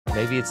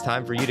maybe it's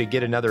time for you to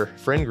get another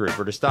friend group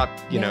or to stop,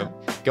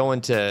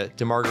 going to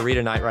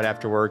margarita night right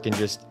after work and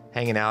just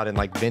hanging out and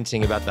like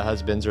venting about the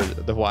husbands or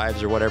the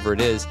wives or whatever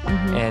it is,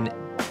 and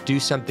do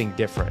something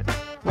different.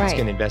 Right. It's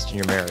going to invest in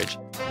your marriage.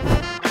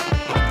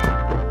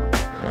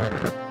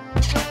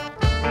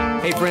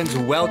 Hey friends,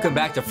 welcome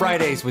back to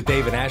Fridays with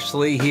Dave and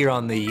Ashley here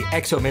on the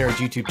XO Marriage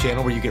YouTube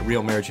channel where you get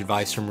real marriage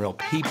advice from real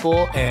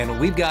people. And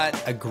we've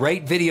got a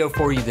great video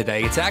for you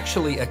today. It's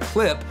actually a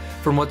clip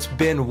from what's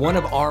been one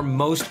of our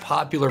most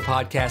popular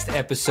podcast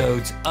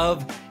episodes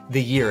of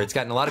the year. It's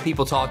gotten a lot of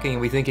people talking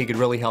and we think it could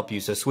really help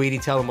you. So sweetie,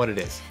 tell them what it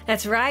is.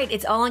 That's right.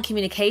 It's all on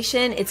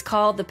communication. It's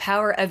called The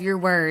Power of Your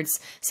Words.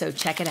 So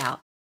check it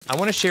out. I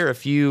want to share a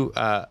few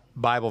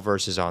Bible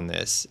verses on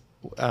this.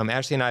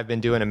 Ashley and I have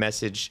been doing a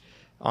message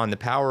on the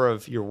power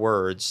of your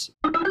words.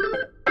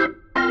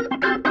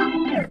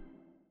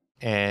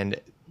 And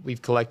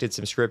we've collected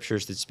some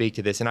scriptures that speak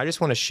to this. And I just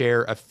want to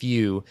share a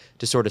few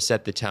to sort of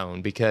set the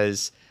tone,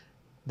 because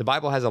the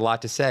Bible has a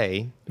lot to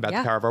say about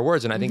the power of our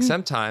words. And I think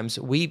sometimes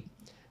we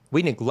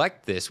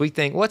neglect this. We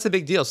think, what's the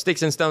big deal?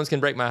 Sticks and stones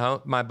can break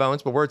my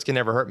bones, but words can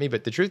never hurt me.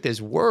 But the truth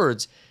is,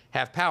 words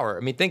have power.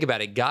 I mean, think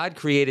about it. God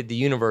created the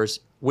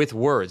universe with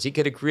words. He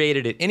could have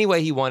created it any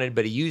way he wanted,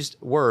 but he used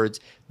words.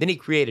 Then he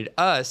created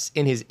us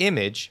in his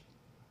image,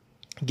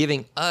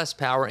 giving us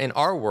power in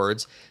our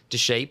words to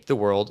shape the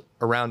world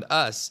around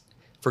us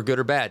for good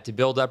or bad, to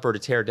build up or to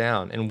tear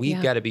down. And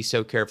we've got to be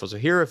so careful. So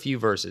here are a few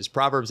verses.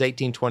 Proverbs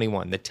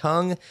 18:21. The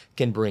tongue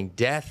can bring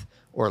death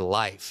or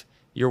life.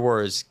 Your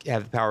words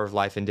have the power of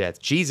life and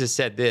death. Jesus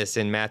said this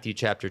in Matthew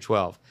chapter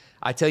 12.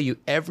 I tell you,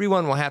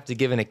 everyone will have to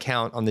give an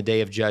account on the day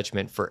of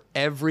judgment for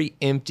every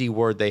empty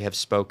word they have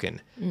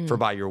spoken. For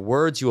by your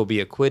words you will be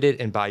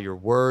acquitted, and by your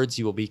words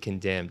you will be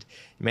condemned.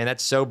 Man,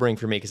 that's sobering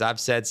for me, because I've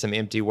said some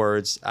empty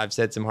words. I've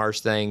said some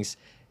harsh things.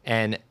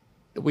 And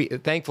we,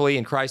 thankfully,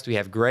 in Christ, we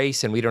have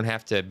grace, and we don't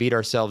have to beat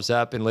ourselves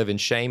up and live in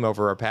shame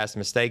over our past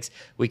mistakes.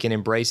 We can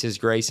embrace his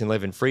grace and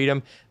live in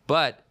freedom.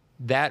 But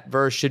that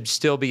verse should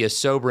still be a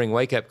sobering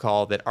wake-up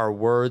call that our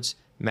words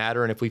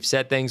matter. And if we've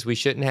said things we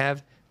shouldn't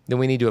have, then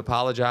we need to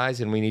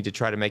apologize and we need to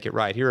try to make it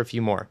right. Here are a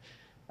few more.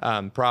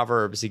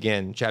 Proverbs,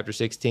 again, chapter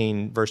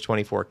 16, verse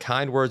 24.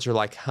 Kind words are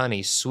like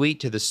honey, sweet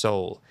to the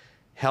soul,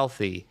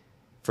 healthy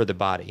for the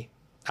body.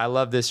 I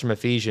love this from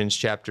Ephesians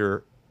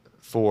chapter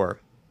 4.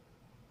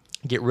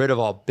 Get rid of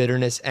all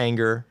bitterness,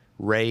 anger,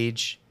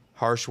 rage,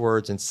 harsh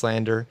words, and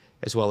slander,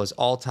 as well as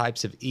all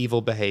types of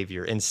evil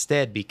behavior.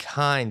 Instead, be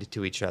kind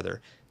to each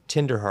other,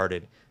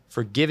 tenderhearted,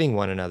 forgiving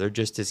one another,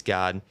 just as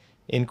God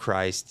in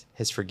Christ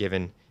has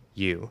forgiven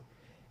you.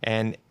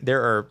 And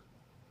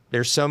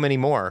there's so many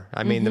more.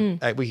 I mean,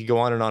 we could go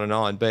on and on and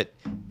on, but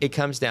it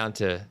comes down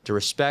to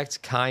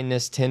respect,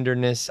 kindness,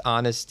 tenderness,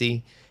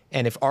 honesty.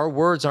 And if our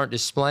words aren't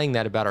displaying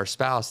that about our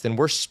spouse, then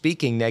we're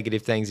speaking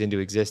negative things into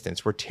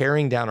existence. We're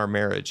tearing down our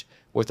marriage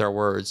with our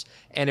words.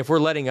 And if we're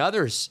letting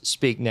others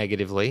speak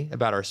negatively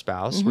about our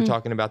spouse, we're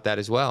talking about that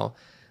as well,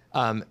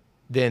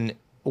 then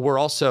we're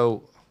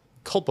also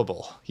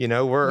culpable.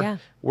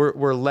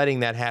 We're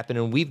letting that happen.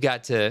 And we've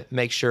got to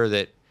make sure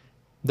that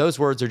those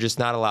words are just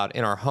not allowed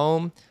in our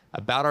home,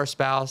 about our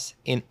spouse,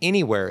 in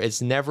anywhere.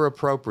 It's never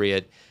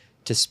appropriate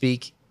to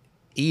speak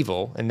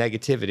evil and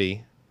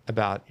negativity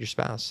about your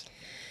spouse.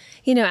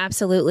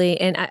 Absolutely.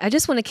 And I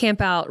just want to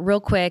camp out real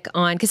quick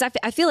on, because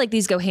I feel like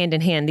these go hand in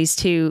hand, these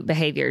two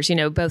behaviors,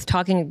 both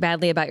talking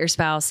badly about your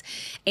spouse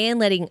and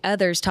letting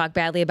others talk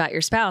badly about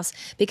your spouse,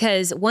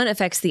 because one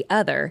affects the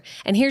other.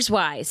 And here's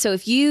why. So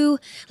if you,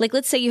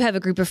 let's say you have a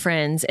group of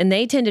friends and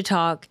they tend to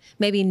talk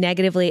maybe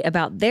negatively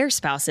about their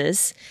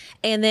spouses,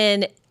 and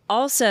then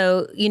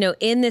also,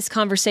 in this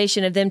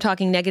conversation of them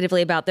talking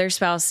negatively about their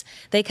spouse,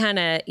 they kind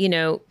of,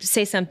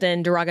 say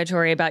something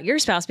derogatory about your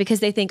spouse because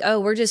they think, oh,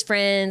 we're just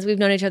friends. We've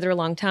known each other a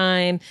long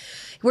time.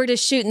 We're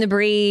just shooting the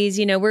breeze.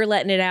 We're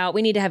letting it out.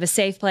 We need to have a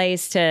safe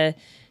place to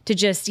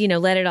just,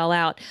 let it all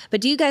out.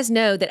 But do you guys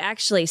know that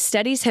actually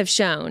studies have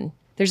shown,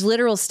 there's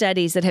literal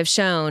studies that have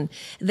shown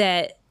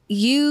that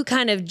you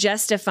kind of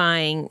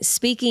justifying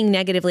speaking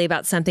negatively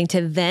about something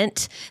to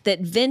vent, that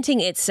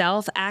venting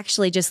itself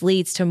actually just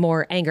leads to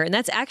more anger. And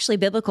that's actually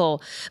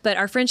biblical. But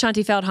our friend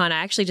Shanti Feldhahn, I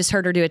actually just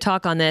heard her do a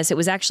talk on this. It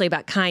was actually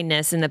about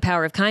kindness and the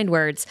power of kind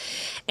words.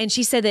 And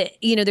she said that,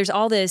 there's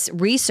all this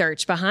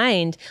research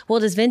behind, well,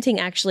 does venting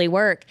actually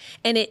work?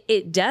 And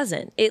it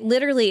doesn't. It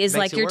literally is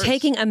like you're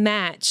taking a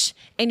match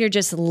and you're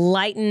just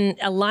lighting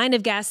a line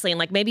of gasoline.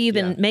 Like maybe you've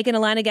been making a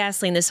line of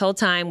gasoline this whole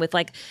time with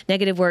like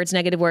negative words,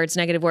 negative words,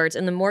 negative words.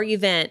 And the more you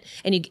vent,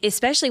 and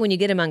especially when you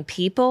get among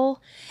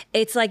people,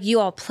 it's like you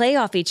all play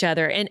off each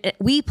other, and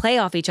we play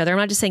off each other. I'm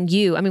not just saying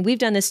you. I mean, we've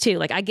done this too.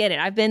 Like, I get it.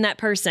 I've been that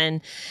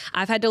person.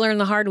 I've had to learn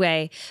the hard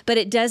way, but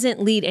it doesn't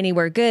lead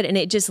anywhere good. And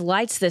it just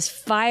lights this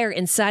fire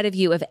inside of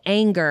you of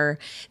anger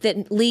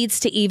that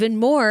leads to even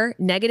more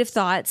negative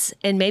thoughts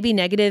and maybe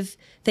negative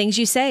things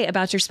you say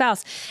about your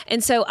spouse.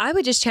 And so I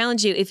would just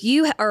challenge you, if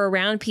you are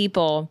around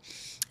people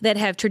that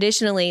have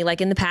traditionally,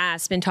 like in the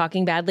past, been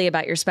talking badly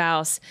about your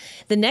spouse,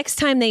 the next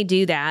time they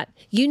do that,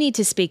 you need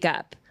to speak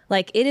up.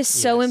 Like, it is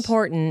so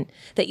important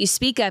that you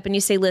speak up and you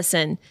say,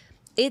 listen,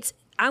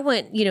 I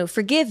want,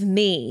 forgive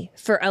me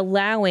for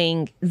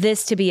allowing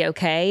this to be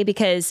okay,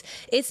 because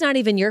it's not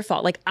even your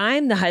fault. Like,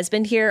 I'm the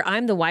husband here,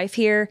 I'm the wife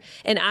here,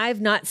 and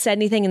I've not said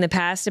anything in the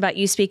past about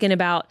you speaking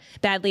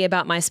badly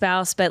about my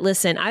spouse. But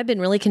listen, I've been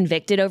really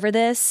convicted over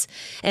this.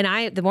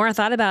 And the more I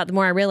thought about it, the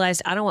more I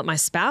realized I don't want my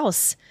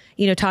spouse,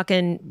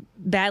 talking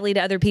badly to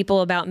other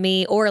people about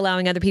me or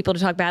allowing other people to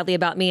talk badly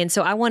about me. And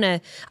so I want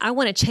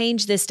to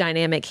change this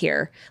dynamic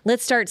here.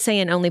 Let's start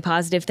saying only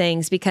positive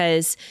things,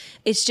 because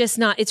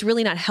it's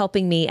really not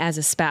helping me as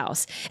a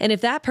spouse. And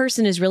if that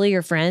person is really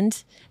your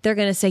friend, they're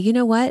going to say, you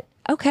know what?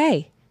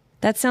 Okay,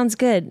 that sounds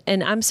good.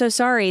 And I'm so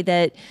sorry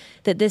that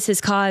this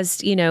has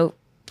caused,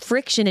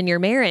 friction in your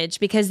marriage,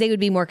 because they would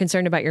be more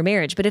concerned about your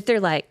marriage. But if they're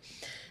like,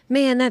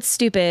 man, that's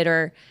stupid,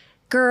 or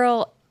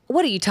girl,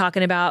 what are you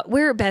talking about?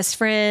 We're best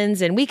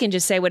friends and we can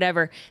just say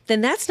whatever,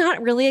 then that's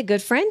not really a good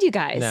friend, you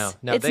guys. No,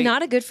 it's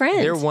not a good friend.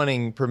 They're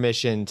wanting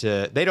permission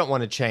they don't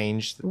want to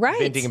change,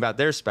 venting about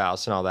their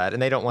spouse and all that,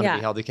 and they don't want to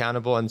be held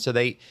accountable. And so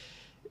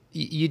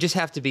you just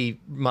have to be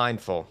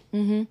mindful.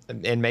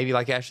 And maybe,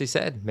 like Ashley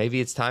said,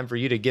 maybe it's time for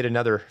you to get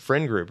another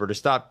friend group, or to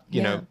stop,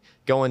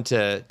 going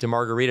to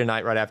margarita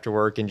night right after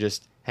work and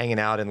just hanging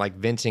out and like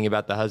venting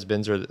about the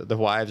husbands or the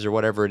wives or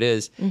whatever it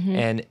is,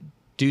 and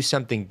do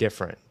something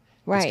different.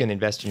 It's going to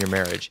invest in your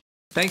marriage.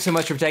 Thanks so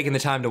much for taking the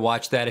time to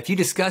watch that. If you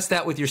discuss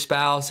that with your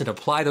spouse and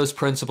apply those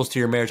principles to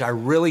your marriage, I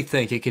really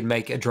think it can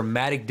make a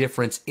dramatic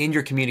difference in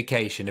your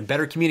communication. And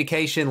better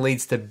communication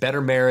leads to better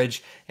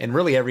marriage, and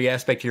really every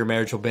aspect of your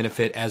marriage will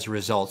benefit as a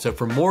result. So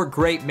for more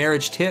great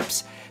marriage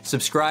tips,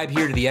 subscribe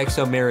here to the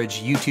XO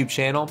Marriage YouTube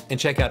channel and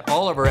check out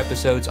all of our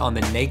episodes on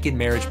the Naked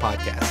Marriage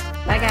Podcast.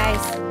 Bye,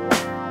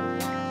 guys.